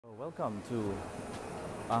Welcome to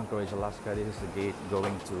Anchorage, Alaska. This is the gate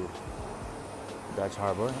going to Dutch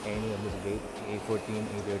Harbor. Any of this gate, A14,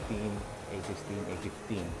 A13, A16,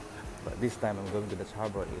 A15. But this time I'm going to Dutch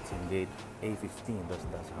Harbor. It's in gate A15. That's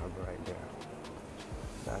Dutch Harbor right there.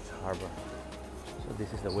 Dutch Harbor. So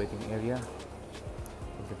this is the waiting area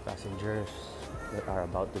of the passengers that are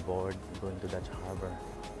about to board going to Dutch Harbor.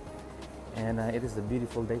 And it is a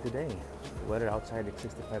beautiful day today. The weather outside is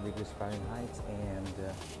 65 degrees Fahrenheit and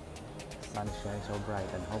sun is shining so bright,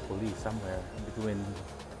 and hopefully somewhere between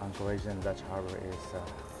Anchorage and Dutch Harbor is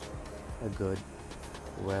a good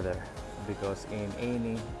weather, because in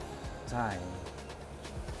any time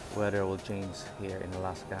weather will change here in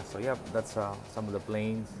Alaska. So yep, that's some of the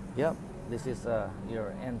planes. Yep, this is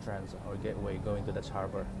your entrance or gateway going to Dutch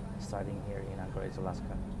Harbor, starting here in Anchorage,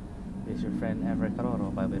 Alaska. This is your friend Everett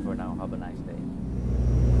Caroro. Bye bye for now. Have a nice day.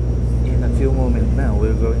 In a few moments now,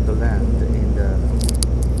 we're going to land in the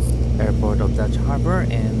airport of Dutch Harbor,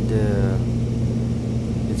 and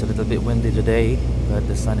it's a little bit windy today, but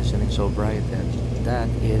the sun is shining so bright, and that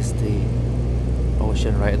is the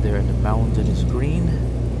ocean right there, and the mountain is green.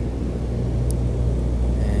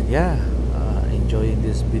 And yeah, enjoying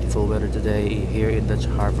this beautiful weather today here in Dutch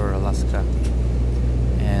Harbor, Alaska.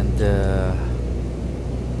 And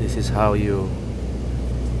this is how you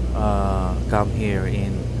come here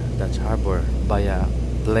in Dutch Harbor, by a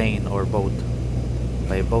plane or boat.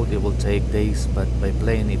 By boat it will take days, but by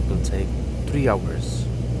plane it will take 3 hours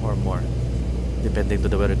or more, depending to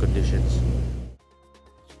the weather conditions.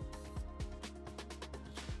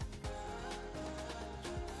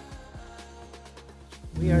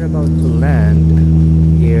 We are about to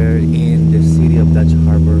land here in the city of Dutch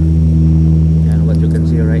Harbor, and what you can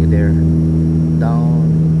see right there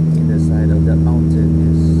down in the side of the mountain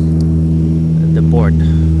is the port,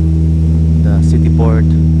 the city port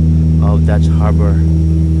of Dutch Harbor.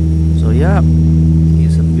 So yeah,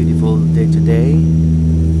 it's a beautiful day today,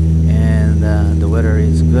 and the weather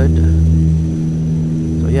is good.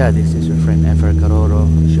 So yeah, this is your friend Everett Caroro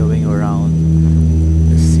showing you around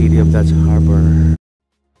the city of Dutch Harbor.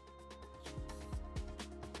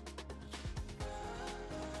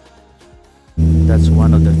 That's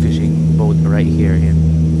one of the fishing boats right here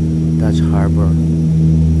in Dutch Harbor.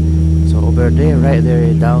 So over there, right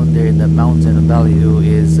there, down there in the mountain value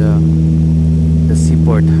is the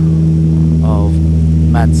seaport of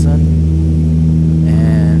Matson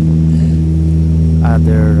and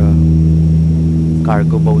other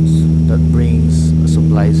cargo boats that brings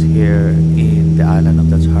supplies here in the island of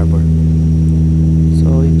Dutch Harbor.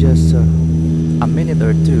 So in just a minute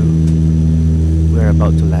or two, we're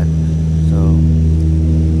about to land. So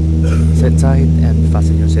sit tight and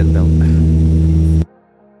fasten your seatbelt.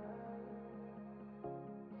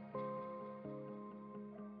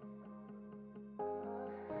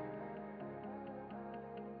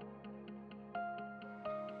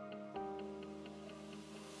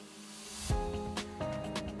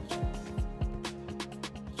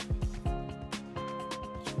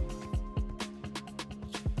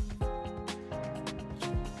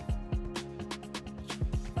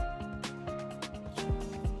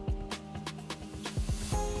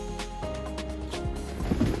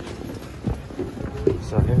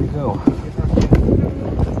 So here we go.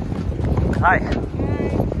 Hi.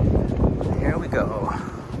 Here we go.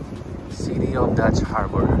 City of Dutch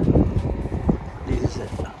Harbor. This is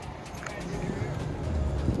it.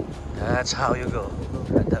 That's how you go.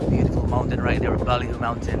 Look at that beautiful mountain right there, Ballyhoo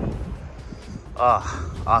Mountain.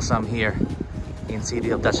 Ah, awesome here in City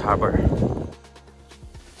of Dutch Harbor.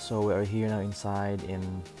 So we are here now inside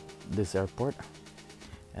in this airport,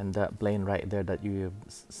 and that plane right there that you have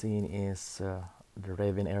seen is the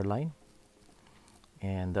Raven airline,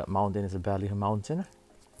 and that mountain is the Ballyhoo Mountain.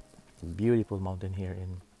 Beautiful mountain here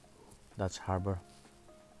in Dutch Harbor.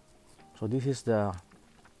 So this is the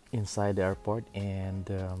inside the airport,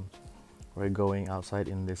 and we're going outside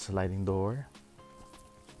in this sliding door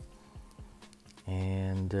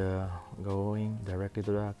and going directly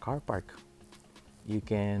to the car park. You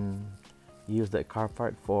can use the car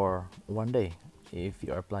park for one day if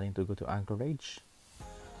you are planning to go to Anchorage,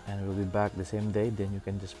 and we'll be back the same day. Then you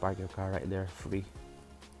can just park your car right there free.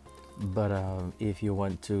 But if you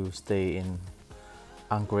want to stay in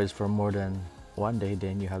Anchorage for more than one day,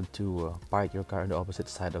 then you have to park your car on the opposite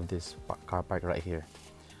side of this car park right here.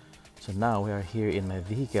 So now we are here in my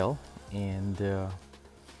vehicle, and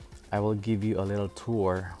I will give you a little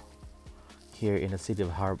tour here in the city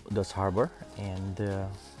of Dutch Harbor, and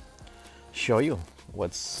show you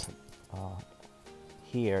what's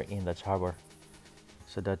here in Dutch Harbor,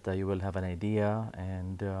 so that you will have an idea.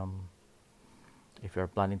 And if you're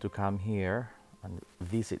planning to come here and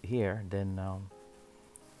visit here, then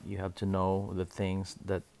you have to know the things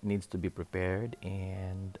that needs to be prepared,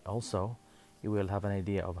 and also you will have an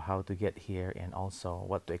idea of how to get here and also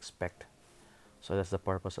what to expect. So that's the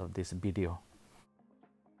purpose of this video.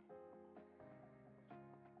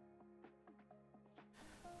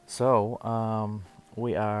 So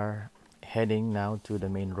we are heading now to the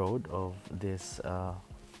main road of this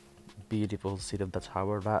beautiful city of Dutch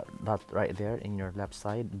Harbor. That right there in your left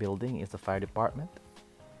side building is the fire department,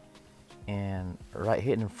 and right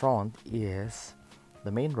here in front is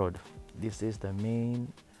the main road. This is the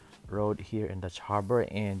main road here in Dutch Harbor,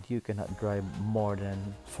 and you cannot drive more than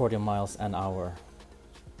 40 miles an hour.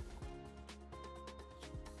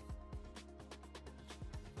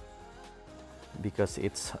 Because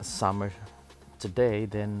it's summer today,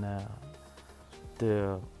 then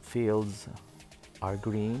the fields are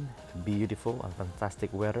green, beautiful, and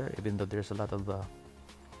fantastic weather, even though there's a lot of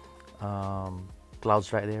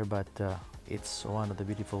clouds right there, but it's one of the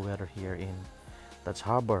beautiful weather here in Dutch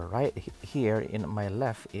Harbor. Right here in my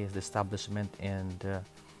left is the establishment and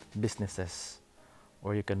businesses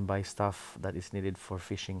where you can buy stuff that is needed for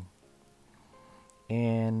fishing.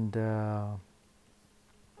 And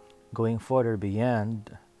going further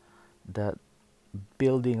beyond that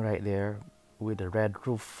building right there with the red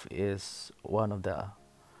roof is one of the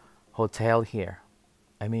hotel here.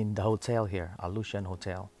 I mean the hotel here, Aleutian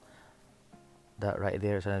Hotel. That right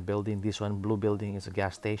there is a building. This one blue building is a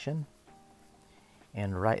gas station.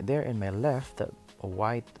 And right there in my left, that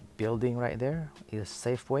white building right there is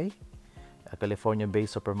Safeway, a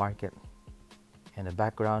California-based supermarket. And the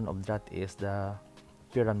background of that is the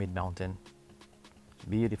Pyramid Mountain.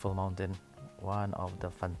 Beautiful mountain, one of the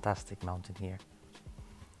fantastic mountain here.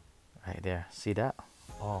 Right there, see that?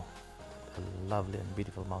 Oh, a lovely and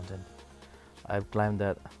beautiful mountain. I've climbed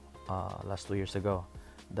that last 2 years ago.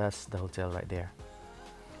 That's the hotel right there.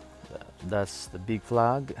 That's the big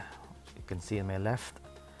flag you can see in my left,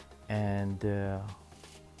 and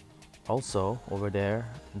also over there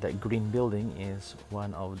that green building is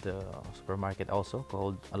one of the supermarket also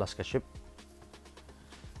called Alaska Ship,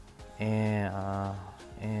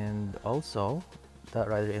 and also that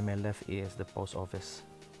right there in my left is the post office.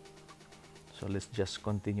 So let's just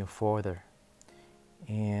continue further,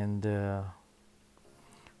 and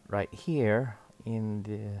right here in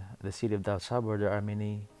the city of Dutch Harbor, there are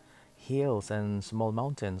many hills and small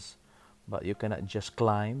mountains, but you cannot just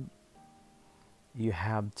climb. You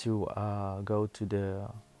have to go to the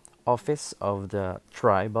office of the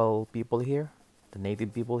tribal people here, the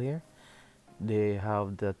native people here. They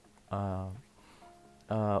have the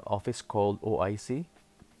office called OIC,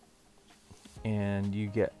 and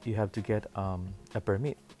you have to get a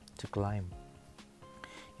permit to climb.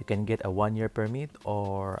 You can get a 1-year permit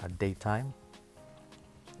or a daytime,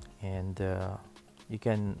 and you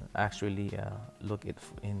can actually look it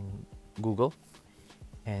in Google,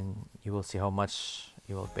 and you will see how much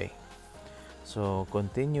you will pay. So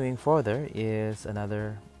continuing further is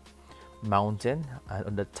another mountain, and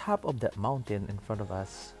on the top of that mountain in front of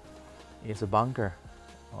us is a bunker,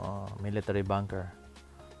 military bunker.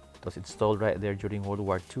 It was installed right there during World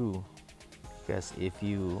War II, because if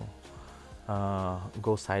you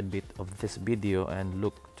go side bit of this video and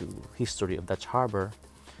look to history of Dutch Harbor,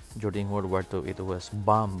 during World War II it was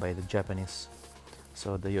bombed by the Japanese.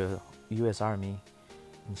 So the US Army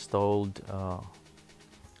installed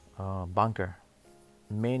bunker,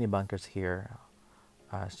 many bunkers here,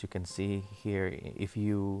 as you can see here. If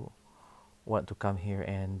you want to come here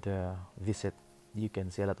and visit, you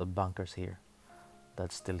can see a lot of bunkers here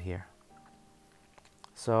that's still here.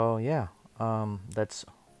 So yeah, that's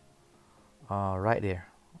right there,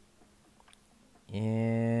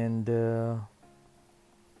 and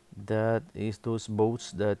that is those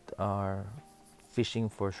boats that are fishing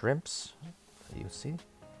for shrimps, you see.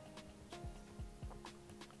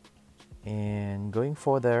 And going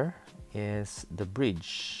further is the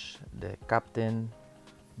bridge, the Captain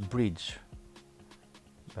Bridge.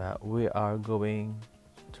 We are going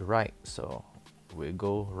to right, so we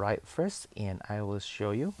go right first, and I will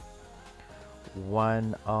show you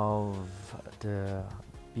one of the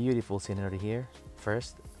beautiful scenery here.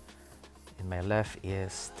 First, in my left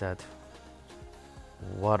is that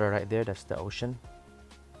water right there, that's the ocean.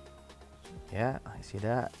 Yeah, I see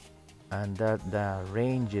that. And that the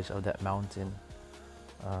ranges of that mountain,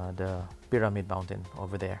 the Pyramid Mountain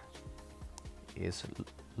over there,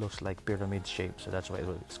 looks like pyramid shape, so that's why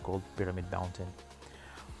it's called Pyramid Mountain.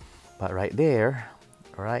 But right there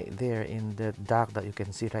in the dock that you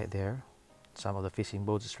can see right there, some of the fishing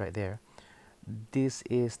boats is right there. This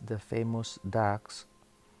is the famous docks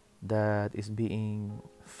that is being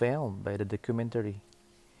filmed by the documentary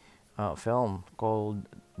film called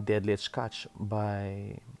Deadliest Catch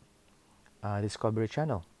by Discovery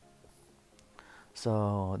Channel.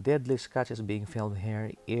 So Deadliest Catch is being filmed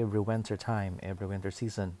here every winter time, every winter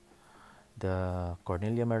season. The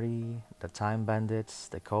Cornelia Marie, the Time Bandits,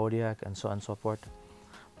 the Kodiak, and so on and so forth.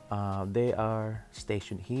 They are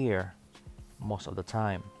stationed here most of the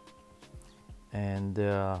time, and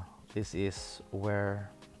this is where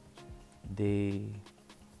they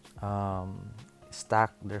um,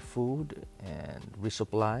 stack their food and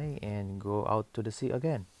resupply and go out to the sea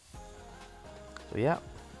again. So yeah,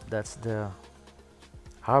 that's the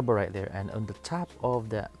harbor right there, and on the top of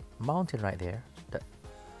the mountain right there, that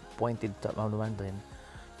pointed top of the mountain,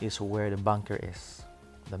 is where the bunker is,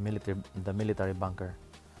 the military bunker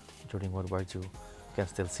during World War II. You can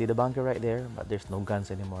still see the bunker right there, but there's no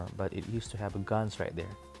guns anymore. But it used to have guns right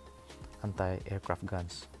there, anti-aircraft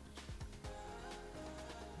guns.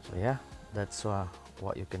 So yeah, that's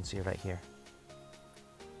what you can see right here.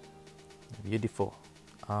 Beautiful.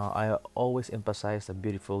 I always emphasize a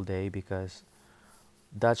beautiful day because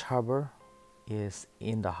Dutch Harbor is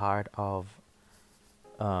in the heart of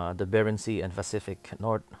the Bering Sea and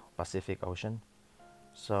North Pacific Ocean.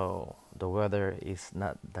 So the weather is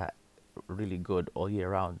not that really good all year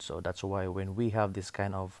round. So that's why when we have this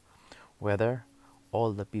kind of weather,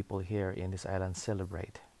 all the people here in this island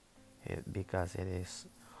celebrate it because it is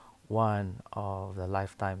one of the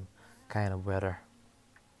lifetime kind of weather.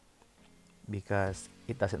 Because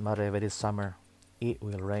it doesn't matter if it is summer, it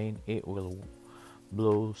will rain, it will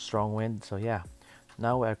blow strong wind. So yeah,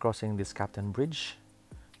 now we are crossing this Captain Bridge,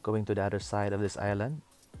 going to the other side of this island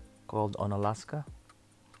called Onalaska.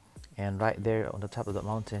 And right there on the top of the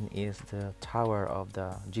mountain is the tower of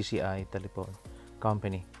the GCI telephone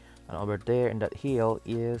company, and over there in that hill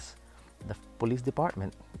is the police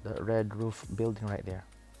department, the red roof building right there,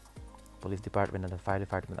 police department and the fire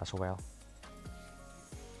department as well.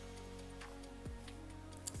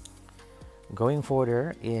 Going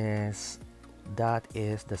further is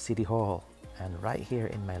the city hall, and right here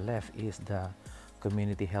in my left is the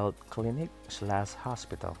community health clinic slash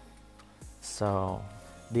hospital. So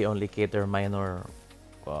they only cater minor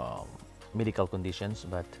um, medical conditions,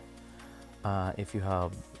 but if you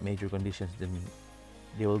have major conditions, then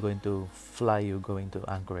they will going to fly you going to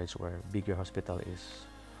Anchorage, where bigger hospital is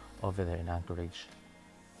over there in Anchorage.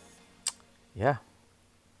 Yeah,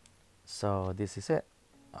 so this is it.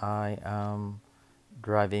 I am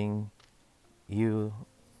driving you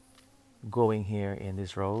going here in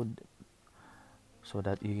this road so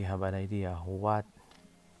that you have an idea what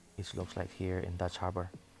it looks like here in Dutch Harbor.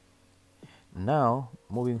 Now,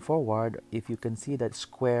 moving forward, if you can see that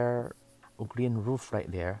square green roof right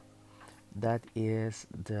there, that is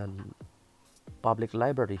the public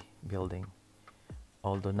library building.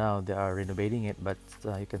 Although now they are renovating it, but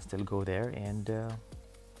you can still go there and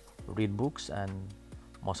read books and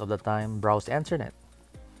most of the time browse the internet.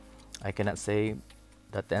 I cannot say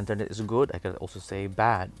that the internet is good, I can also say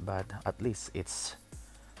bad, but at least it's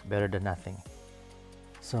better than nothing.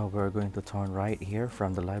 So we're going to turn right here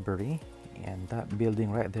from the library, and that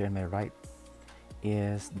building right there in my right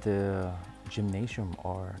is the gymnasium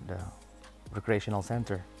or the recreational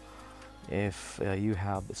center. If you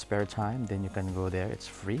have spare time, then you can go there. It's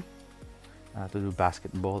free to do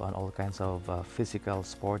basketball and all kinds of physical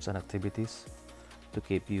sports and activities to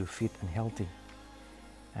keep you fit and healthy.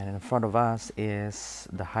 And in front of us is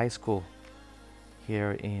the high school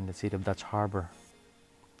here in the city of Dutch Harbor.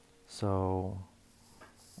 So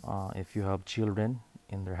if you have children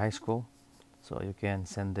in their high school, so you can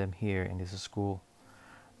send them here in this school.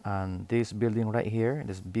 And this building right here,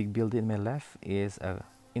 this big building in my left, is a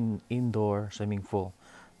indoor swimming pool.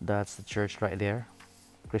 That's the church right there,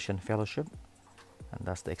 Christian Fellowship, and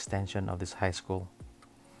that's the extension of this high school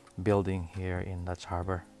building here in Dutch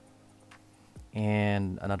Harbor.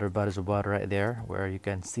 And another bodies of water right there where you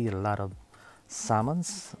can see a lot of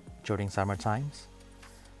salmons during summer times.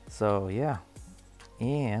 So yeah,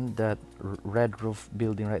 and that red roof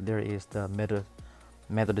building right there is the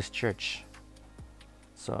Methodist Church.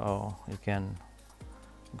 So you can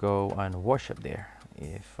go and worship there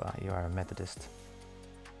if you are a Methodist.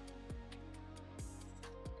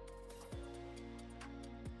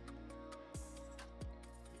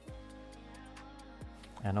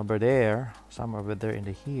 And over there, somewhere over there in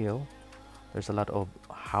the hill, there's a lot of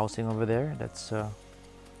housing over there. That's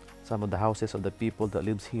some of the houses of the people that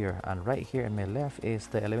lives here. And right here in my left is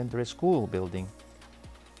the elementary school building.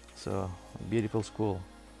 So beautiful school.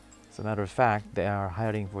 As a matter of fact, they are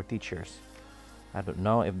hiring for teachers. I don't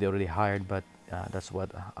know if they already hired, but that's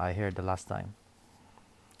what I heard the last time.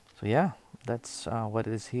 So yeah, that's what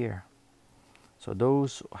it is here. So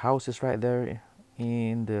those houses right there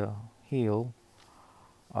in the hill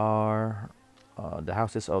are the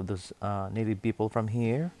houses of those native people from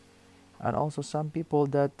here, and also some people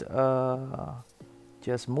that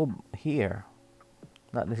just move here,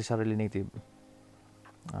 not necessarily native,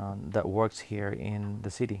 that works here in the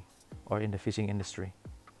city or in the fishing industry.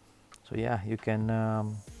 So yeah, you can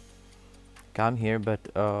come here, but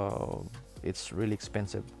it's really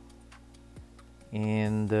expensive.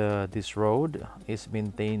 And this road is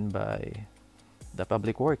maintained by the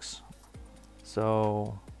public works.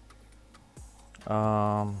 So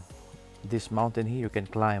this mountain here you can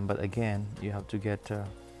climb, but again you have to get a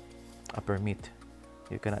permit.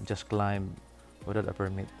 You cannot just climb without a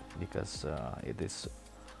permit because it is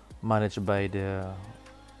managed by the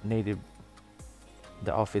native,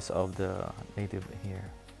 the office of the native here.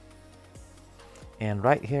 And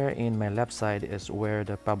right here in my left side is where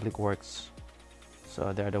the public works.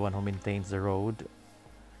 So they're the one who maintains the road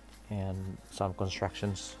and some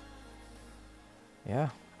constructions. Yeah.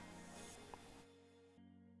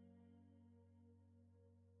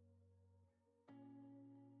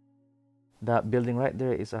 That building right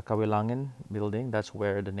there is a Kawilangan building. That's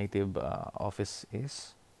where the native office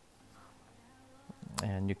is.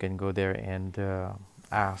 And you can go there and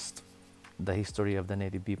ask the history of the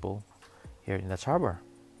native people here in Dutch Harbor.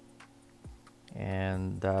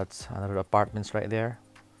 And that's another apartments right there.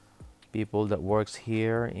 People that works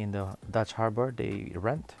here in the Dutch Harbor, they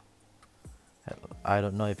rent. I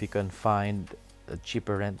don't know if you can find a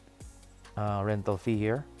cheaper rental fee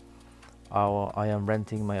here. I am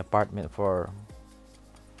renting my apartment for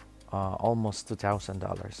almost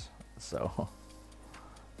 $2,000. So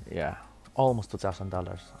yeah, almost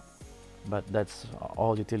 $2,000. But that's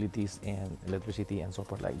all utilities and electricity and so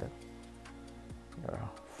forth like that. They're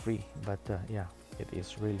free, but yeah, it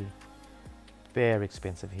is really very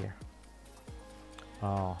expensive here.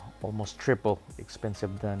 Almost triple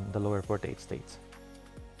expensive than the lower 48 states.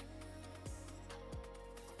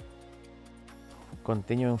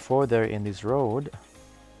 Continuing further in this road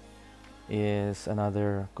is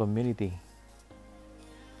another community,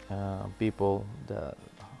 people that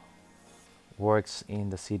works in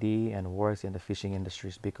the city and works in the fishing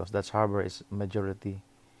industries, because Dutch Harbor is majority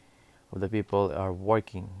of the people are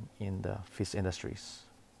working in the fish industries.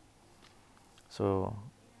 So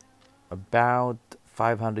about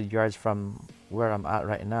 500 yards from where I'm at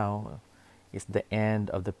right now is the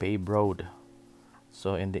end of the paved road.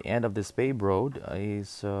 So in the end of this paved road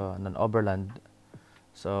is an overland.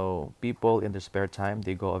 So people in their spare time,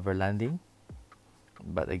 they go overlanding.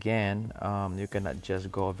 But again, you cannot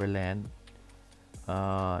just go overland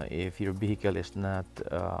if your vehicle is not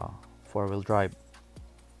four-wheel drive,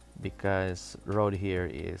 because road here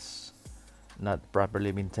is not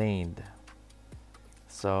properly maintained.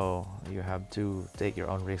 So you have to take your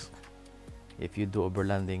own risk if you do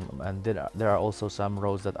overlanding. And there are also some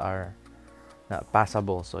roads that are not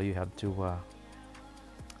passable, so you have to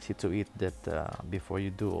see to it that before you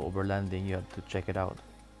do overlanding, you have to check it out.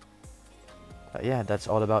 But yeah, that's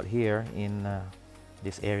all about here in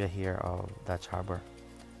this area here of Dutch Harbor.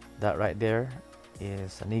 That right there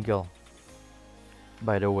is an eagle.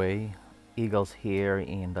 By the way, eagles here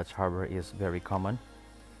in Dutch Harbor is very common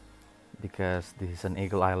because this is an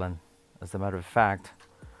eagle island. As a matter of fact,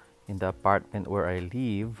 in the apartment where I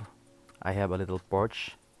live, I have a little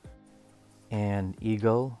porch, and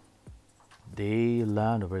eagle, they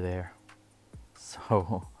land over there.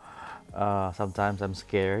 So sometimes I'm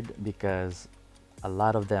scared because a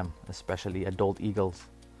lot of them, especially adult eagles,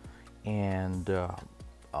 and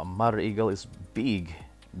a mother eagle is big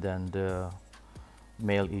than the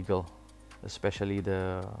male eagle, especially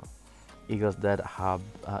the eagles that have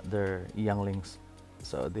their younglings.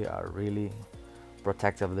 So they are really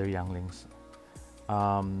protective of their younglings.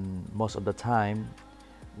 Most of the time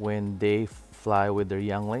when they fly with their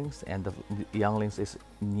younglings and the younglings is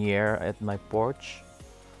near at my porch,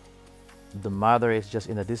 the mother is just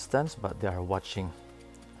in the distance, but they are watching,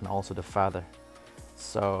 and also the father.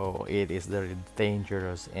 So it is very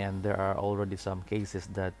dangerous, and there are already some cases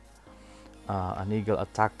that an eagle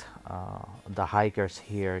attacked the hikers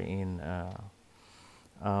here in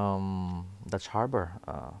Dutch Harbor,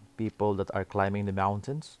 people that are climbing the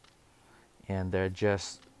mountains, and they're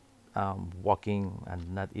just walking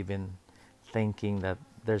and not even thinking that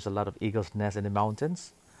there's a lot of eagles' nests in the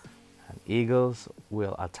mountains, and eagles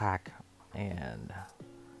will attack, and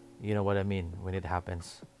you know what I mean when it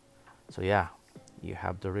happens. So yeah, you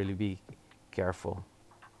have to really be careful.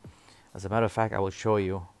 As a matter of fact, I will show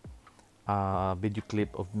you a video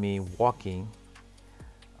clip of me walking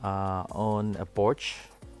on a porch.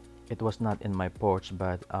 It was not in my porch,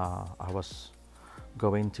 but I was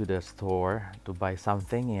going to the store to buy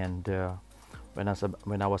something, and when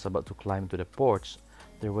I was about to climb to the porch,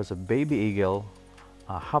 there was a baby eagle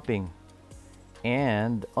hopping,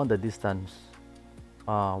 and on the distance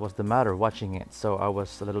was the matter watching it. So I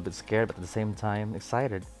was a little bit scared, but at the same time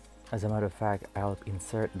excited. As a matter of fact, I'll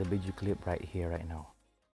insert the video clip right here, right now.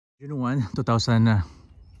 June 1,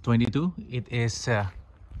 2022. It is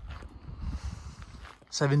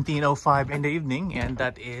 17:05 in the evening, and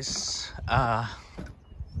that is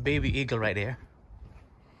baby eagle right there.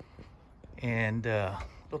 And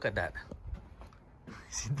look at that.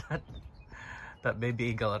 See that baby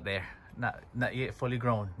eagle up there? Not yet fully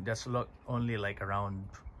grown. Just look only like around,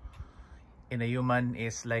 in a human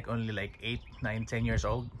is like only like 8, 9, 10 years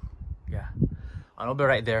old. Yeah. And over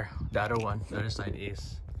right there, the other one, the other side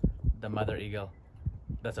is the mother eagle.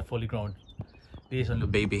 That's a fully grown. This is only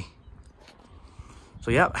baby.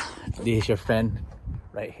 So yeah, this is your friend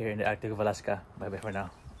right here in the Arctic of Alaska. Bye bye for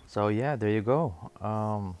now. So yeah, there you go.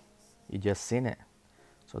 You just seen it.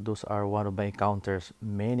 So those are one of my encounters,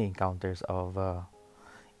 many encounters of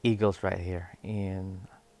eagles right here in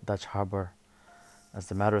Dutch Harbor.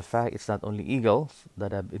 As a matter of fact, it's not only eagles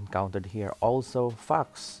that I've encountered here, also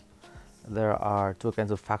fox. There are two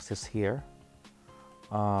kinds of foxes here,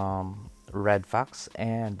 red fox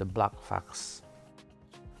and the black fox.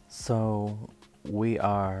 So we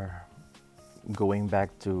are going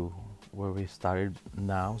back to where we started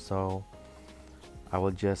now, so I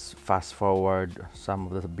will just fast forward some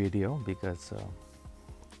of the video because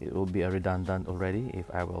it will be redundant already if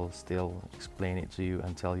I will still explain it to you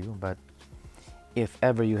and tell you. But if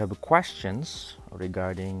ever you have questions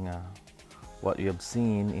regarding what you have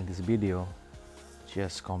seen in this video,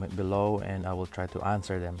 just comment below and I will try to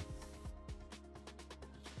answer them.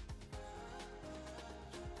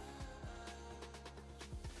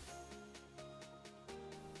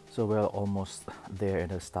 So we're almost there in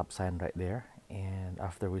the stop sign right there, and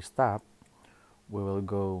after we stop we will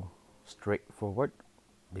go straight forward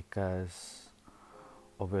because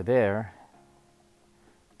over there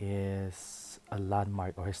is a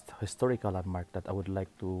landmark or historical landmark that I would like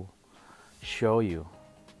to show you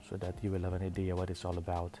so that you will have an idea what it's all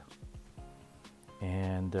about.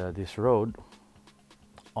 And this road,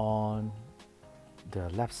 on the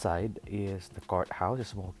left side is the courthouse, a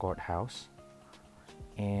small courthouse,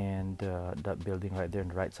 and that building right there on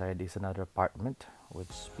the right side is another apartment which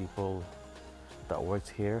people that works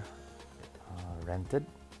here rented.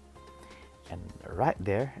 And right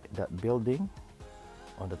there, that building,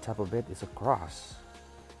 on the top of it is a cross,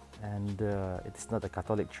 and it's not a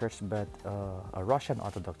Catholic church but a Russian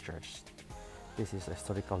Orthodox church. This is a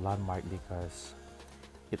historical landmark because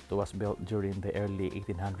it was built during the early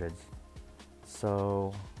 1800s.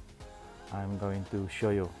 So I'm going to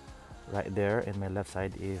show you. Right there in my left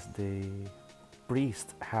side is the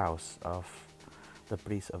priest house of the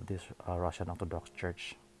priest of this Russian Orthodox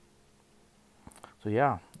church. So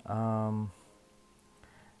yeah,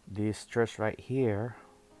 this church right here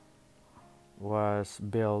was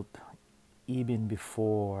built even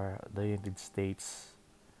before the United States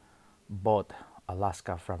bought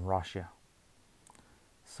Alaska from Russia.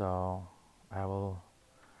 So I will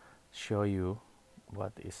show you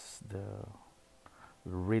what is the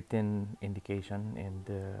written indication in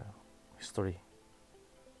the history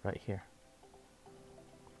right here.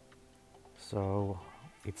 So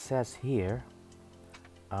it says here,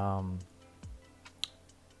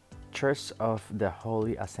 Church of the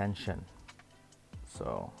Holy Ascension.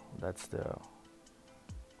 So that's the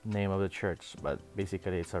name of the church, but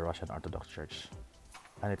basically it's a Russian Orthodox church,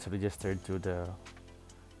 and it's registered to the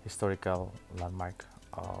historical landmark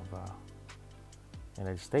of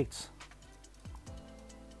United States.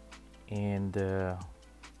 And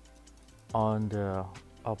on the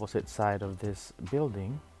opposite side of this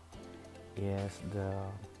building is the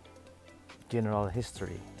general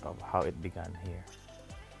history of how it began here.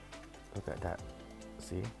 Look at that.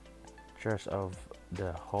 See? Church of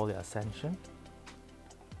the Holy Ascension.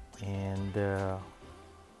 And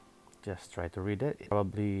just try to read it.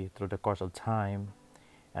 Probably through the course of time,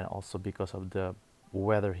 and also because of the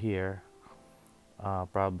weather here,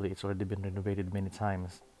 probably it's already been renovated many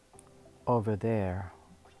times. Over there,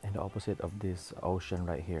 in the opposite of this ocean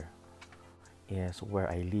right here, is where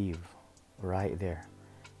I live. Right there,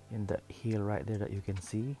 in the hill right there that you can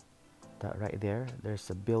see, that right there, there's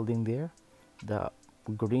a building there, the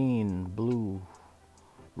green blue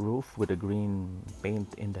roof with a green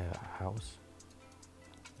paint in the house.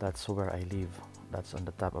 That's where I live. That's on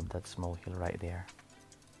the top of that small hill right there.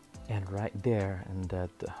 And right there in that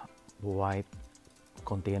white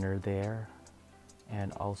container there,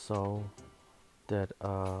 and also that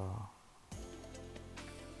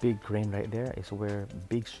big crane right there is where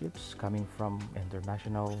big ships coming from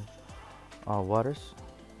international waters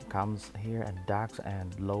comes here and docks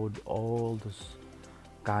and load all those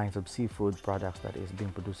kinds of seafood products that is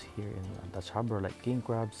being produced here in Dutch Harbor, like king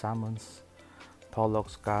crab, salmons,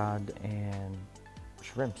 pollocks, cod, and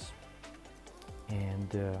shrimps. And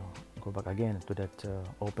go back again to that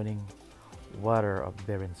opening water of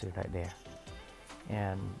Bering Sea right there,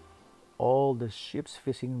 and all the ships,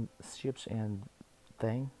 fishing ships and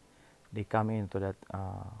thing, they come into that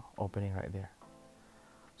opening right there.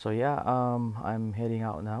 So yeah, I'm heading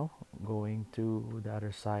out now, going to the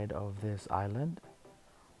other side of this island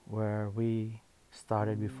where we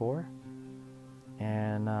started before,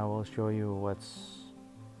 and I will show you what's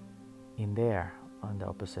in there on the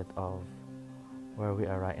opposite of where we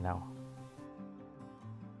are right now.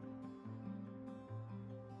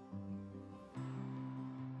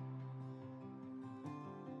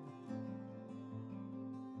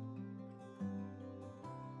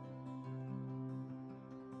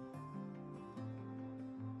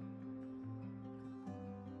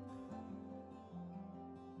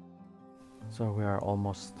 So we are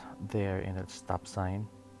almost there in that stop sign,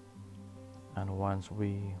 and once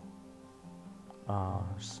we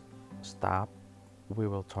stop, we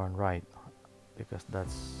will turn right, because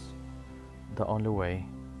that's the only way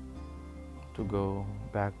to go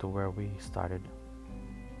back to where we started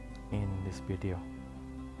in this video,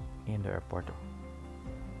 in the airport.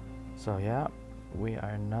 So yeah, we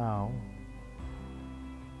are now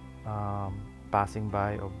passing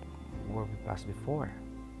by of where we passed before,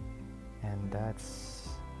 and that's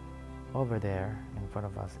over there in front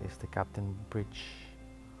of us is the Captain Bridge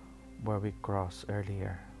where we crossed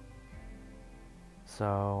earlier.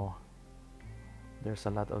 So there's a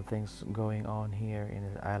lot of things going on here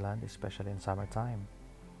in the island, especially in summertime.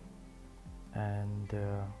 And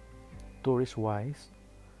tourist wise,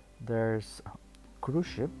 there's cruise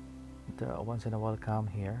ship that once in a while come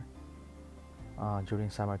here during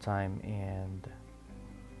summertime, and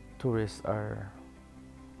tourists are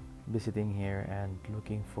visiting here and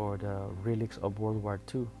looking for the relics of World War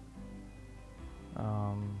II.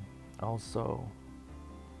 Also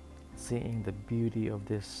seeing the beauty of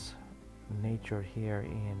this nature here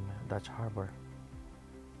in Dutch Harbor.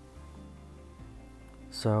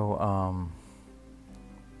 So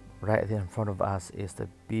right in front of us is the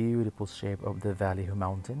beautiful shape of the Ballyhoo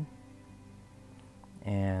Mountain,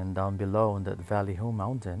 and down below on that Ballyhoo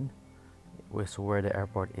Mountain is where the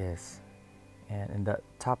airport is. And in the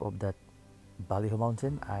top of that Ballyhoo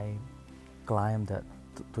Mountain, I climbed that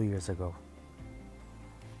 2 years ago.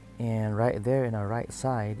 And right there in our right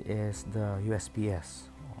side is the USPS,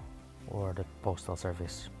 or the Postal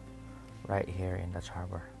Service, right here in Dutch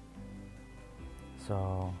Harbor.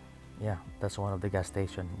 So yeah, that's one of the gas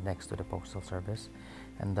stations next to the Postal Service,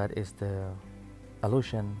 and that is the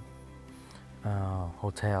Aleutian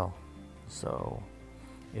Hotel. So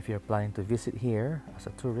if you're planning to visit here as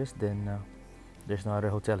a tourist, then there's no other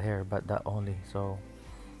hotel here but that only. So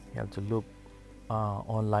you have to look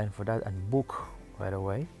online for that and book right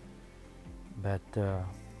away. But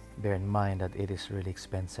bear in mind that it is really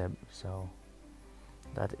expensive. So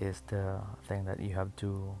that is the thing that you have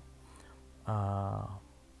to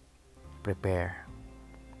prepare.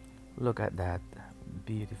 Look at that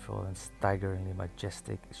beautiful and staggeringly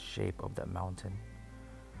majestic shape of that mountain.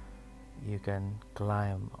 You can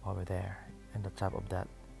climb over there in the top of that,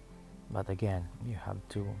 but again, you have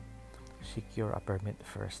to secure a permit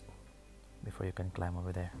first before you can climb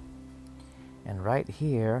over there. And right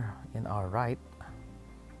here in our right,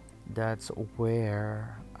 that's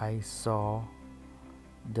where I saw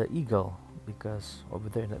the Eagle, because over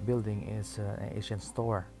there in that building is an Asian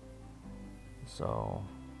store. So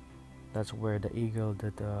that's where the Eagle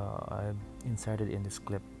that I inserted in this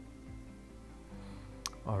clip.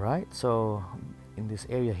 Alright, so in this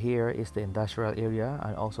area here is the industrial area,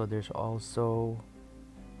 and also there's also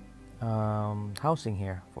housing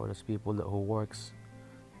here for those people who works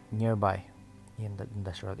nearby in the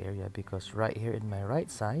industrial area, because right here in my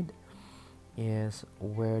right side is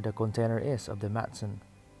where the container is of the Matson,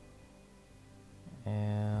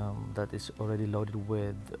 and that is already loaded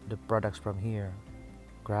with the products from here: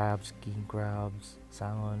 crabs, king crabs,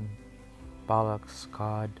 salmon, pollocks,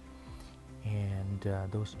 cod, and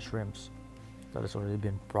those shrimps that has already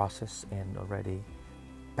been processed and already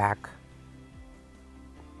packed.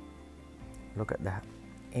 Look at that.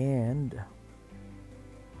 And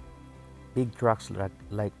big trucks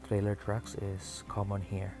like trailer trucks is common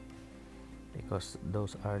here, because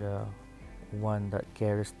those are the one that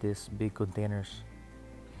carries these big containers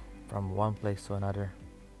from one place to another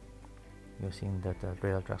using the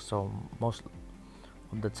trailer trucks. So most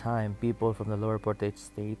of the time, people from the lower Portage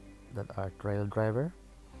state that are trail driver,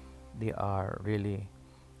 they are really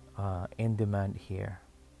in demand here.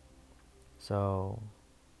 So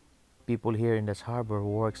people here in Dutch Harbor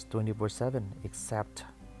works 24/7 except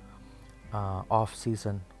off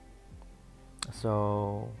season.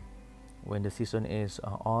 So when the season is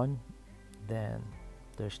on, then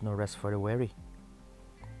there's no rest for the wherry.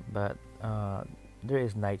 But there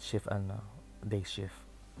is night shift and day shift.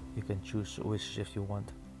 You can choose which shift you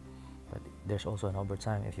want. But there's also an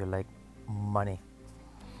overtime if you like money.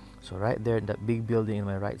 So right there, that big building in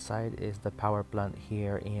my right side is the power plant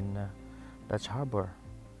here in Dutch Harbor,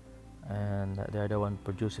 and they're the one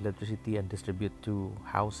produce electricity and distribute to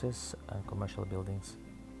houses and commercial buildings.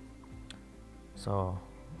 So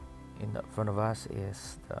in the front of us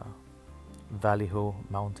is the Vallejo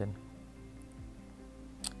Mountain,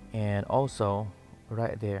 and also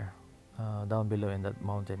right there down below in that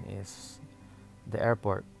mountain is the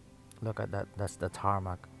airport. Look at that, that's the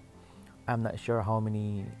tarmac. I'm not sure how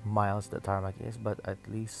many miles the tarmac is, but at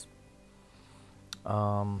least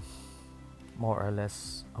more or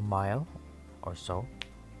less a mile or so,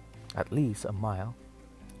 at least a mile.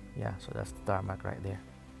 Yeah, so that's the tarmac right there.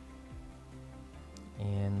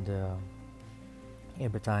 And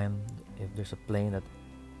every time if there's a plane that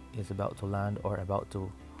is about to land or about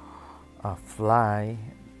to fly,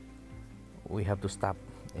 we have to stop.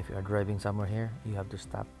 If you are driving somewhere here, you have to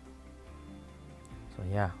stop. So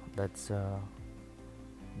yeah, that's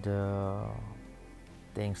the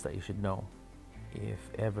things that you should know if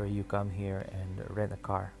ever you come here and rent a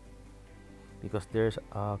car, because there's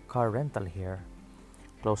a car rental here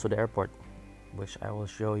close to the airport, which I will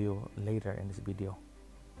show you later in this video.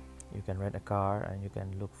 You can rent a car and you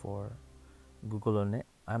can look for Google on it.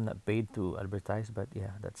 I'm not paid to advertise, but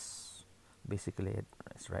yeah, that's basically it.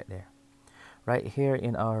 It's right there. Right here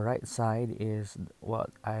in our right side is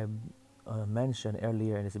what I mentioned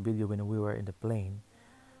earlier in this video when we were in the plane.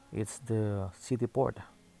 It's the city port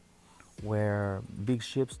where big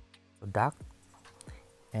ships dock,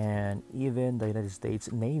 and even the United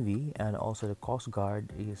States Navy and also the Coast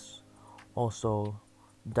Guard is also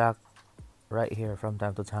docked right here from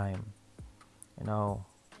time to time. You know,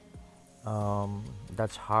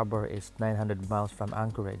 Dutch Harbor is 900 miles from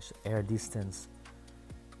Anchorage air distance,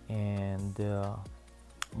 and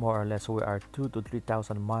more or less we are 2,000 to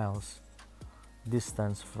 3,000 miles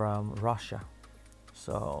distance from Russia.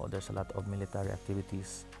 So there's a lot of military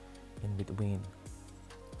activities in between.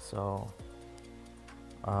 So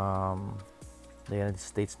the United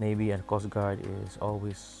States Navy and Coast Guard is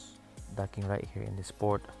always docking right here in this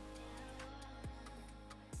port.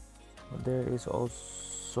 There is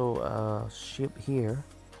also a ship here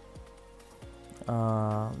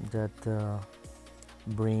that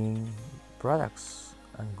bring products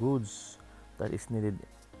and goods that is needed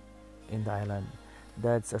in the island.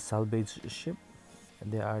 That's a salvage ship.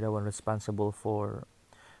 They are the one responsible for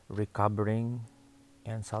recovering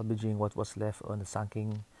and salvaging what was left on the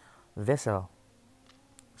sunken vessel.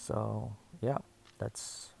 So yeah,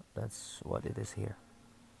 that's what it is here.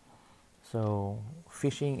 So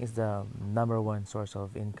fishing is the #1 source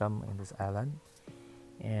of income in this island,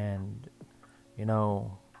 and you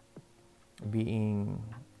know, being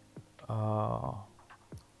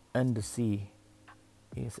in the sea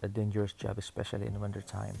is a dangerous job, especially in winter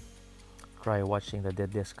time. Try watching the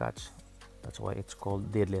Deadliest Catch. That's why it's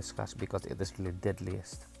called Deadliest Catch, because it is really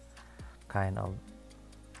deadliest kind of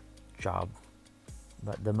job.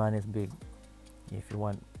 But the money is big if you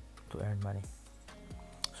want to earn money.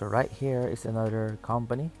 So right here is another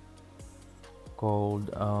company called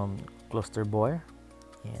Cluster Boy,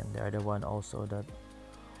 and they're the one also that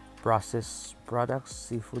process products,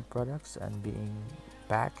 seafood products, and being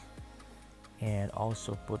packed and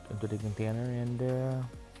also put into the container and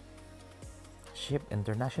shipped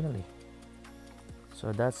internationally.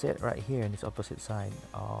 So that's it right here in this opposite side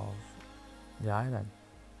of the island.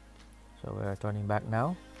 So we're turning back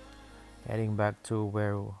now, heading back to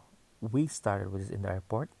where we started, which is in the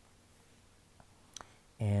airport.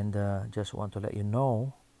 And just want to let you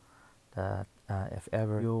know that if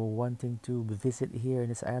ever you're wanting to visit here in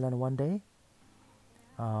this island one day,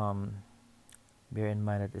 bear in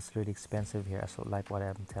mind that it's really expensive here, so like what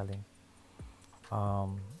I'm telling.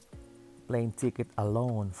 Plane ticket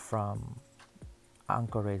alone from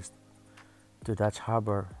Anchorage to Dutch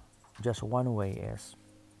Harbor, just one way, is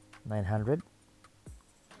 900.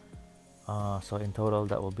 So in total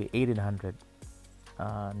that will be 1,800,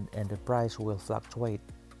 and the price will fluctuate,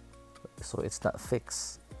 so it's not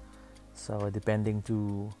fixed. So depending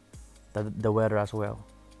to the weather as well.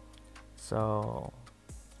 So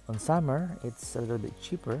on summer it's a little bit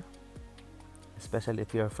cheaper, especially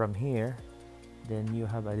if you're from here, then you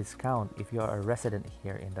have a discount. If you are a resident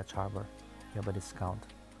here in Dutch Harbor, you have a discount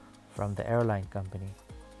from the airline company.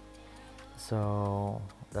 So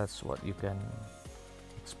that's what you can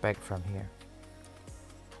expect from here.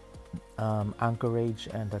 Anchorage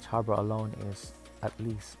and Dutch Harbor alone is at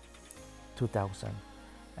least 2,000,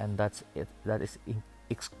 and that's it. That is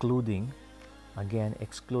excluding, again,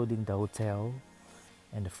 excluding the hotel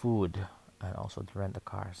and the food and also to rent a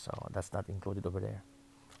car. So that's not included over there.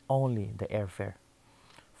 Only the airfare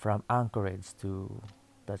from Anchorage to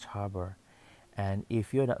Dutch Harbor. And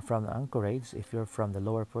if you're not from Anchorage, if you're from the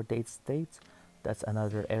lower 48 states, that's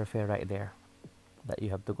another airfare right there that you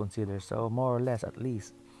have to consider. So more or less, at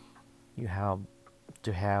least you have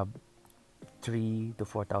to have 3 to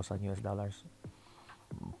 4,000 US dollars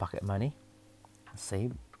pocket money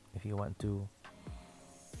saved if you want to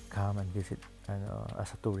come and visit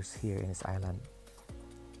as a tourist here in this island.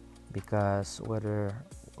 Because whether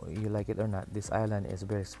you like it or not, this island is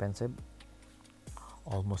very expensive,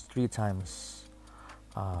 almost 3 times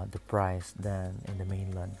the price than in the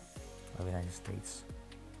mainland of the United States.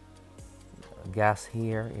 Gas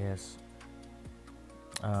here is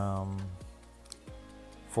 $4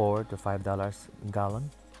 to $5 a gallon,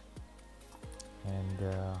 and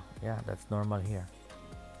yeah, that's normal here.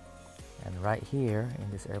 And right here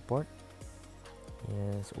in this airport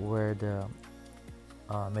is where the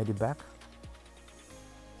Medivac,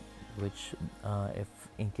 which if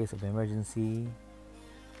in case of emergency,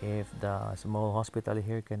 if the small hospital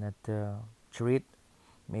here cannot treat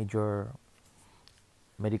major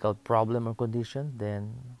medical problem or condition,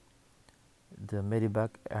 then the Medivac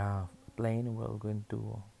plane will going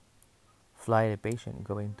to fly the patient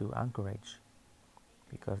going to Anchorage,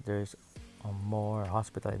 because there's more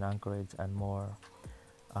hospital in Anchorage and more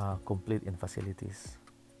complete in facilities.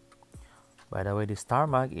 By the way, this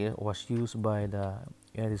tarmac was used by the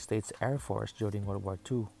United States Air Force during World War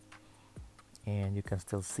II, and you can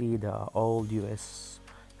still see the old US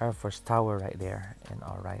Air Force Tower right there. And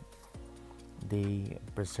all right, they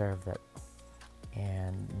preserved that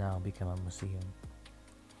and now become a museum.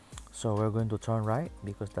 So we're going to turn right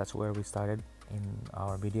because that's where we started in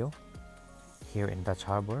our video here in Dutch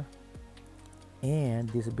Harbor. And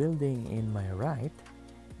this building in my right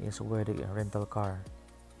is where the rental car,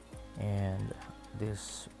 and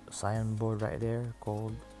this signboard right there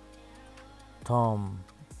called Tom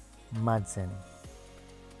Madsen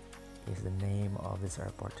is the name of this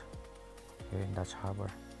airport here in Dutch Harbor.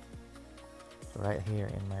 So right here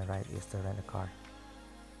in my right is the rental car.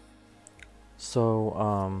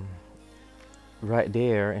 So right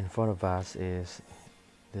there in front of us is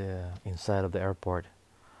the inside of the airport,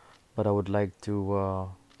 but I would like to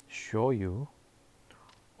show you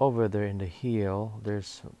over there in the hill.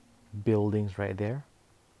 There's buildings right there.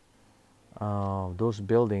 Those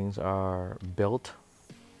buildings are built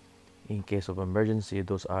in case of emergency.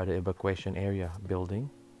 Those are the evacuation area building,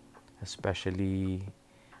 especially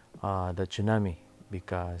the tsunami,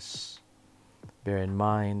 because bear in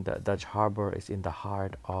mind that Dutch Harbor is in the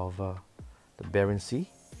heart of the Bering Sea,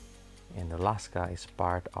 and Alaska is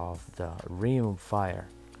part of the Ring of Fire.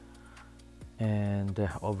 And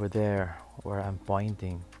over there where I'm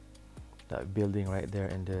pointing, that building right there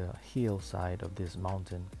in the hillside of this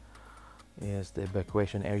mountain is the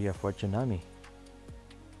evacuation area for tsunami,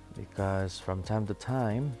 because from time to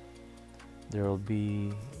time there will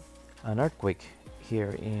be an earthquake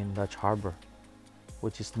here in Dutch Harbor,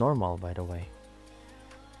 which is normal, by the way.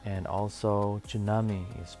 And also tsunami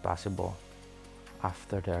is possible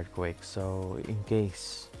after the earthquake. So in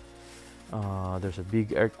case there's a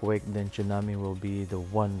big earthquake, then tsunami will be the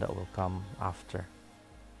one that will come after.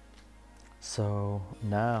 So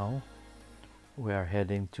now we are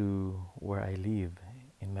heading to where I live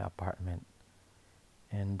in my apartment,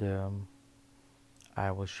 and I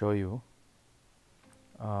will show you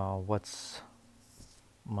what's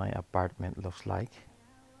my apartment looks like.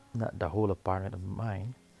 Not the whole apartment of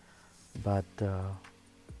mine, but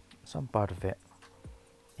some part of it,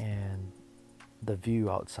 and the view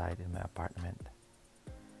outside in my apartment.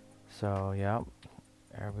 So yeah,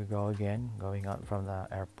 there we go again, going out from the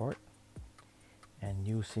airport and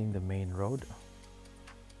using the main road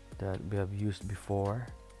that we have used before.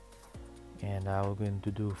 And I will going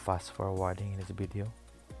to do fast forwarding in this video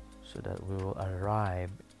so that we will arrive,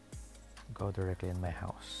 go directly in my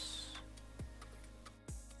house.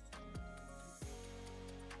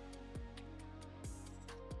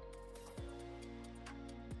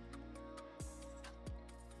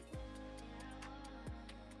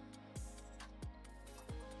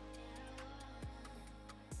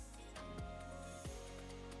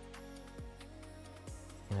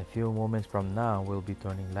 a few moments from now we'll be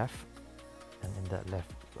turning left, and in that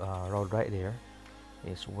left road right there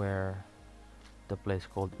is where the place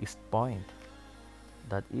called East Point.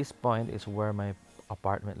 That East Point is where my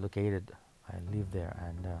apartment located. I live there,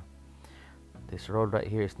 and this road right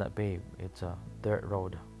here is not paved, it's a dirt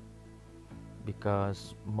road,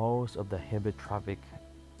 because most of the heavy traffic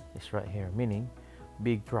is right here, meaning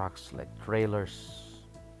big trucks like trailers,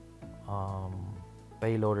 um,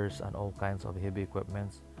 payloaders, and all kinds of heavy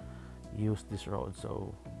equipments use this road.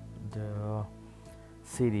 So the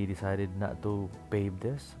city decided not to pave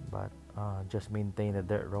this, but just maintain a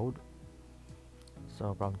dirt road.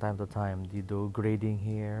 So from time to time they do grading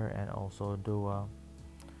here, and also do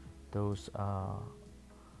those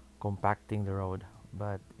compacting the road,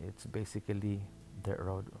 but it's basically dirt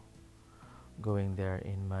road going there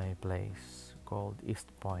in my place called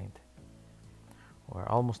East Point. We're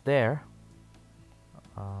almost there,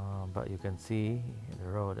 but you can see the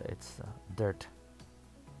road, it's dirt,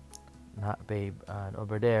 not paved. And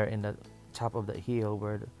over there in the top of the hill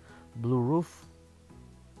where the blue roof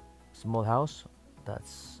small house,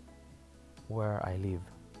 that's where I live,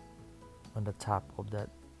 on the top of that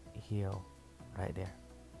hill right there.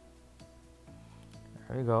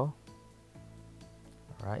 There we go,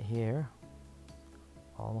 right here,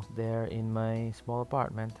 almost there in my small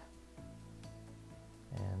apartment.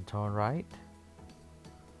 And turn right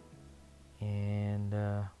and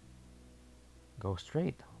go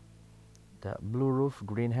straight. That blue roof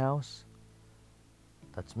greenhouse,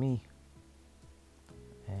 that's me.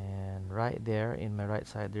 And right there in my right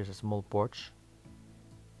side there's a small porch,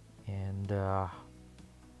 and a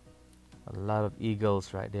lot of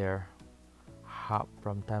eagles right there hop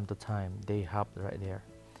from time to time. They hop right there,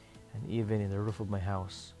 and even in the roof of my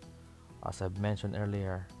house, as I've mentioned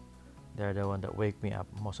earlier, they're the one that wake me up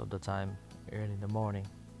most of the time early in the morning.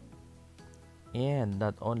 And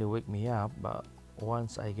not only wake me up, but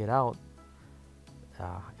once I get out,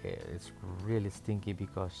 it's really stinky,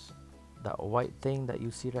 because that white thing that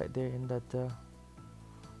you see right there in that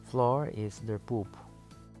floor is their poop.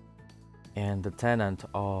 And the tenant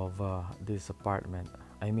of this apartment,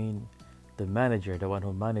 I mean the manager, the one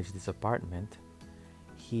who managed this apartment,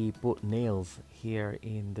 he put nails here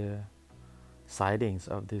in the sidings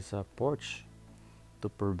of this porch to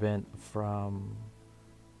prevent from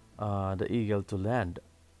the eagle to land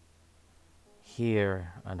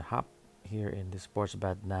here and hop here in this porch.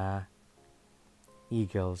 But nah,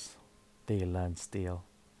 eagles, they land still,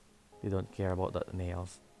 they don't care about the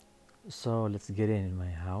nails. So let's get in my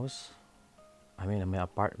house, I mean in my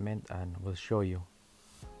apartment, and we'll show you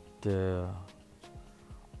the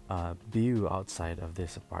view outside of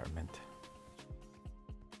this apartment.